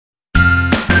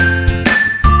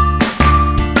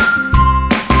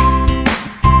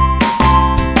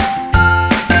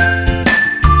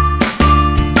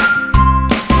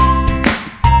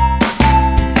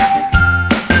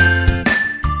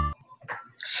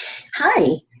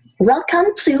Hi, welcome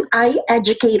to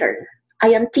iEducator.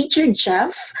 I am teacher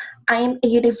Jeff. I'm a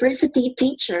university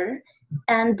teacher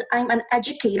and I'm an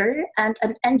educator and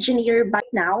an engineer by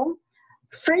now.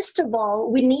 First of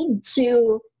all, we need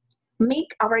to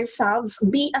make ourselves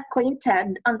be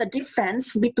acquainted on the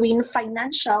difference between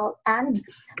financial and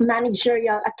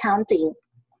managerial accounting.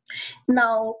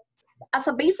 Now, as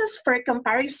a basis for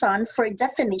comparison for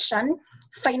definition,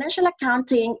 financial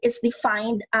accounting is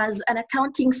defined as an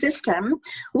accounting system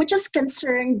which is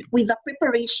concerned with the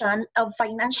preparation of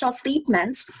financial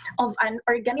statements of an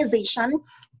organization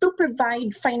to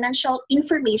provide financial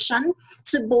information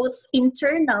to both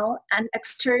internal and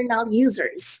external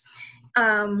users.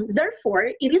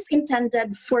 Therefore, it is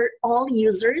intended for all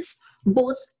users,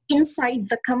 both inside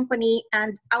the company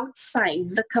and outside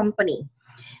the company.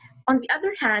 On the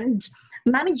other hand,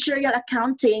 managerial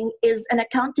accounting is an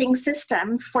accounting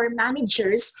system for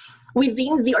managers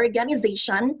within the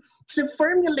organization to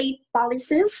formulate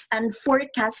policies and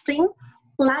forecasting,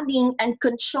 planning, and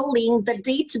controlling the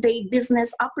day-to-day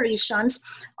business operations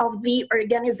of the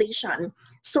organization.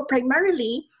 So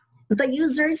primarily, the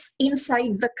users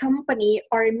inside the company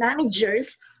are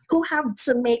managers who have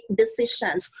to make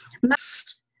decisions.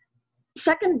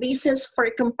 Second basis for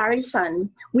comparison,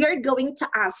 we are going to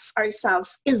ask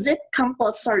ourselves, is it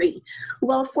compulsory?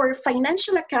 Well, for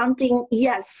financial accounting,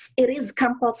 yes, it is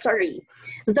compulsory.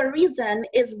 The reason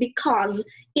is because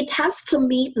it has to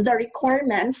meet the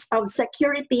requirements of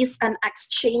Securities and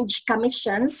Exchange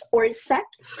Commissions, or SEC,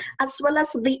 as well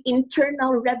as the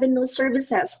Internal Revenue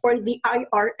Services, or the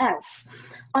IRS.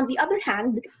 On the other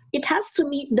hand, it has to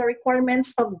meet the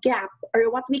requirements of GAAP, or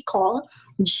what we call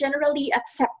generally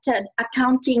accepted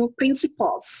accounting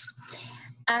principles.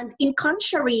 And in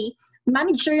contrary,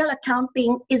 managerial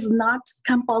accounting is not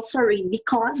compulsory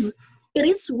because it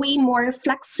is way more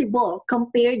flexible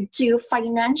compared to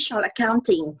financial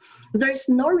accounting. There's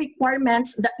no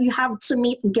requirements that you have to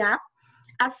meet GAAP,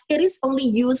 as it is only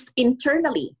used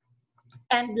internally.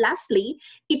 And lastly,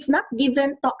 it's not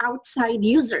given to outside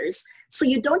users. So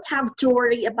you don't have to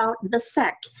worry about the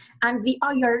SEC and the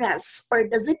IRS, or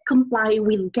does it comply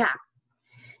with GAAP.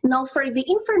 Now, for the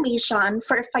information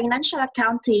for financial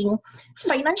accounting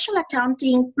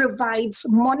provides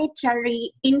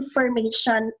monetary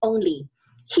information only.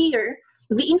 Here,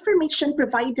 the information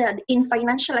provided in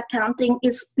financial accounting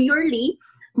is purely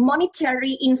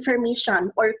monetary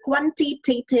information or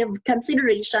quantitative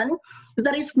consideration,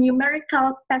 that is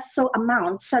numerical peso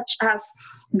amounts such as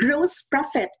gross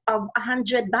profit of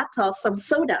 100 bottles of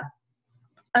soda.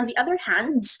 On the other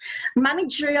hand,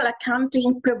 managerial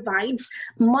accounting provides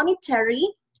monetary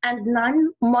and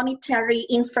non-monetary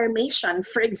information.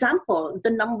 For example, the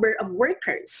number of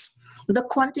workers, the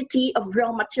quantity of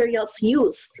raw materials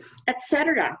used,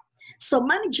 etc. So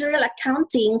managerial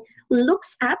accounting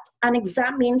looks at and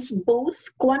examines both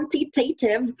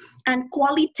quantitative and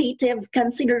qualitative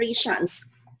considerations.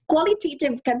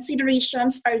 Qualitative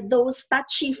considerations are those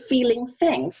touchy-feeling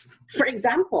things. For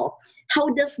example, how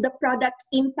does the product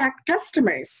impact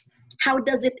customers? How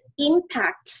does it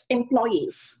impact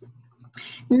employees?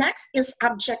 Next is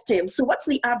objective. So what's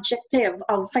the objective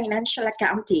of financial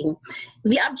accounting?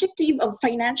 The objective of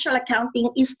financial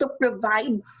accounting is to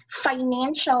provide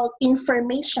financial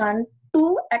information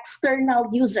to external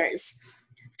users.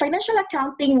 Financial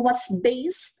accounting was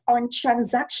based on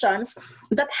transactions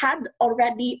that had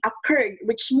already occurred,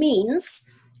 which means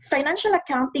financial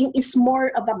accounting is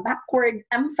more of a backward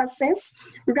emphasis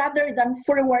rather than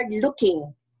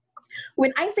forward-looking.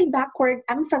 When I say backward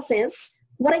emphasis,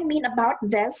 what I mean about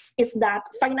this is that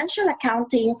financial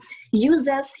accounting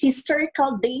uses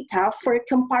historical data for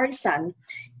comparison.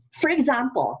 For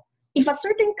example, if a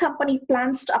certain company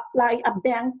plans to apply a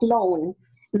bank loan,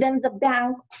 then the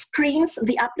bank screens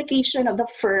the application of the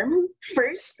firm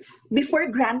first before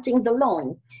granting the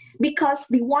loan, because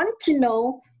they want to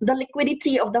know the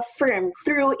liquidity of the firm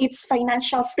through its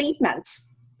financial statements.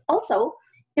 Also,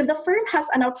 if the firm has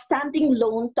an outstanding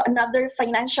loan to another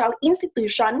financial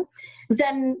institution,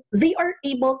 then they are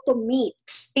able to meet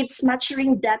its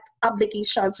maturing debt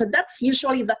obligation. So that's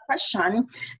usually the question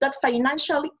that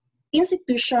financial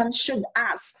institutions should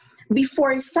ask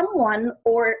before someone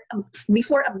or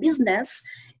before a business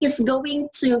is going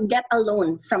to get a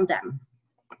loan from them.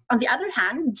 On the other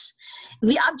hand,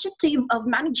 the objective of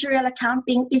managerial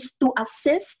accounting is to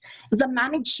assist the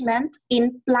management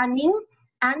in planning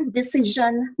and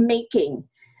decision making.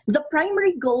 The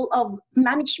primary goal of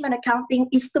management accounting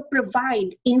is to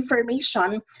provide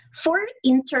information for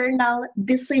internal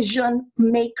decision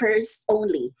makers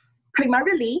only.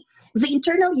 Primarily, the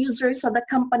internal users of the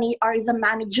company are the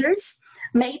managers,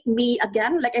 May it be,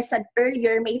 again, like I said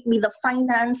earlier, may it be the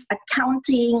finance,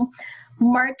 accounting,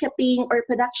 marketing, or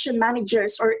production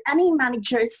managers, or any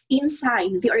managers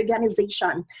inside the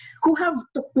organization who have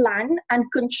to plan and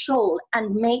control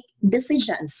and make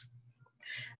decisions.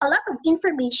 A lot of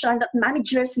information that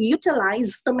managers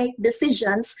utilize to make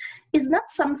decisions is not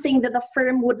something that the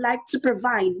firm would like to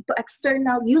provide to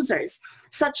external users,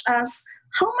 such as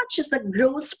how much is the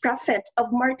gross profit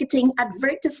of marketing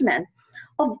advertisement.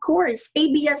 Of course,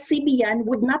 ABS-CBN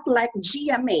would not like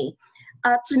GMA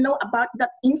to know about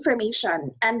that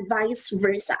information, and vice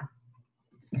versa.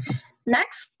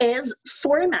 Next is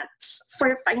formats.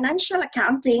 For financial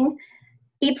accounting,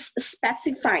 it's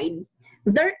specified.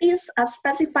 There is a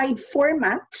specified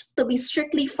format to be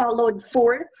strictly followed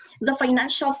for the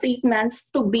financial statements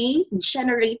to be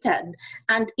generated.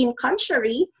 And in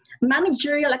contrary,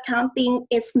 managerial accounting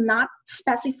is not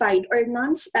specified or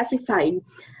non-specified.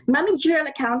 Managerial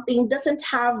accounting doesn't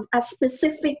have a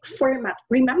specific format.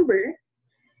 Remember,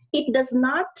 it does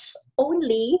not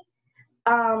only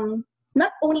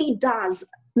does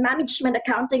management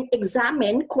accounting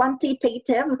examine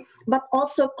quantitative but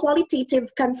also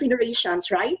qualitative considerations,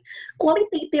 right?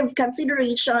 Qualitative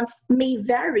considerations may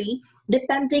vary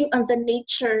depending on the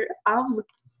nature of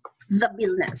the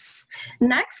business.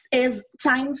 Next is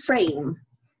time frame.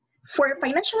 For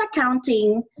financial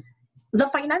accounting, the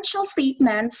financial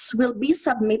statements will be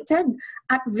submitted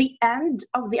at the end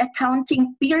of the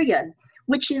accounting period,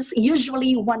 which is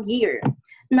usually 1 year.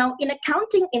 Now, in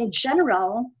accounting in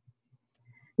general,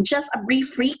 just a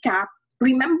brief recap,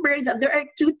 remember that there are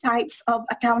 2 types of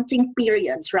accounting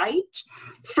periods, right?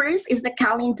 First is the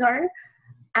calendar,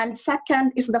 and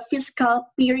second is the fiscal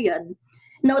period.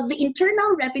 Now, the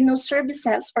Internal Revenue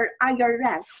Services, or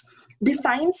IRS,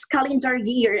 defines calendar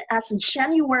year as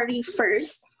January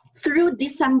 1st through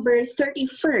December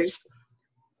 31st,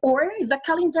 or the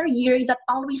calendar year that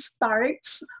always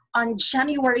starts on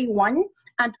January 1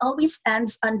 and always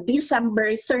ends on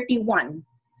December 31.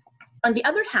 On the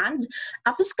other hand,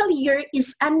 a fiscal year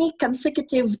is any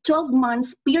consecutive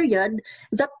 12-month period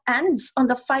that ends on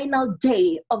the final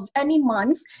day of any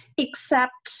month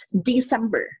except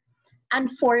December. And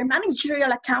for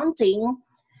managerial accounting,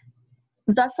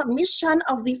 the submission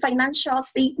of the financial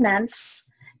statements,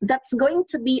 that's going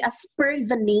to be as per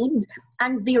the need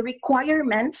and the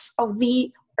requirements of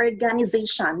the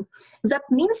organization. That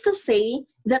means to say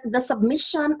that the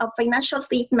submission of financial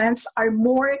statements are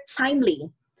more timely.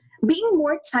 Being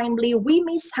more timely, we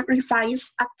may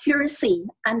sacrifice accuracy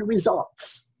and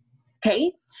results.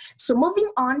 Okay, so moving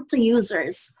on to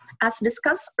users. As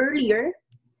discussed earlier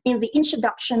in the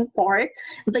introduction part,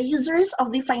 the users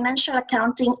of the financial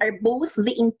accounting are both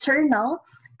the internal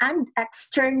and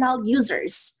external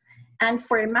users. And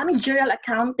for managerial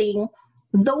accounting,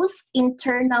 those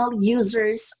internal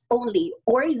users only,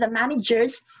 or the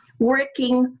managers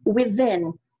working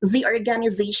within the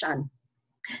organization.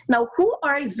 Now, who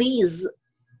are these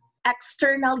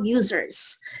external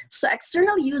users? So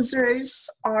external users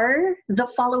are the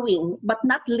following, but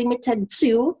not limited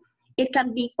to. It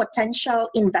can be potential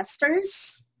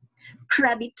investors,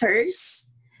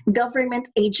 creditors, government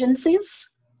agencies,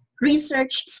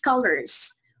 research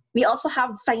scholars. We also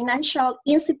have financial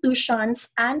institutions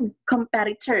and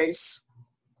competitors.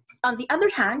 On the other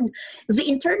hand, the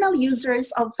internal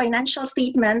users of financial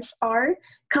statements are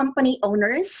company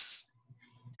owners,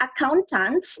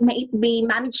 accountants, may it be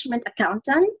management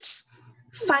accountants,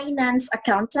 finance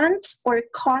accountant, or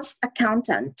cost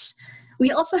accountant.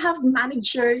 We also have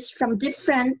managers from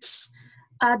different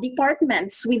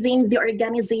departments within the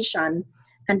organization.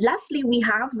 And lastly, we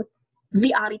have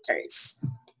the auditors.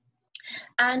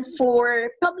 And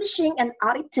for publishing and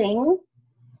auditing,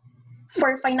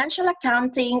 for financial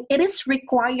accounting, it is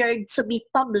required to be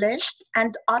published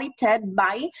and audited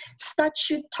by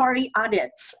statutory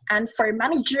audits. And for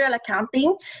managerial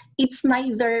accounting, it's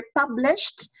neither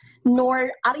published nor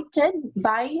audited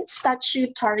by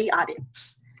statutory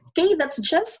audits. Okay, that's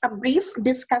just a brief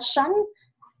discussion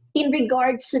in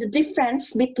regards to the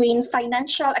difference between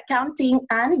financial accounting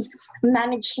and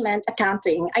management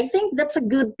accounting. I think that's a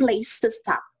good place to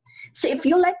stop. So if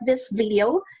you like this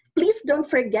video, please don't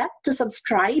forget to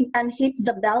subscribe and hit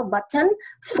the bell button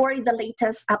for the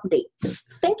latest updates.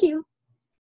 Thank you.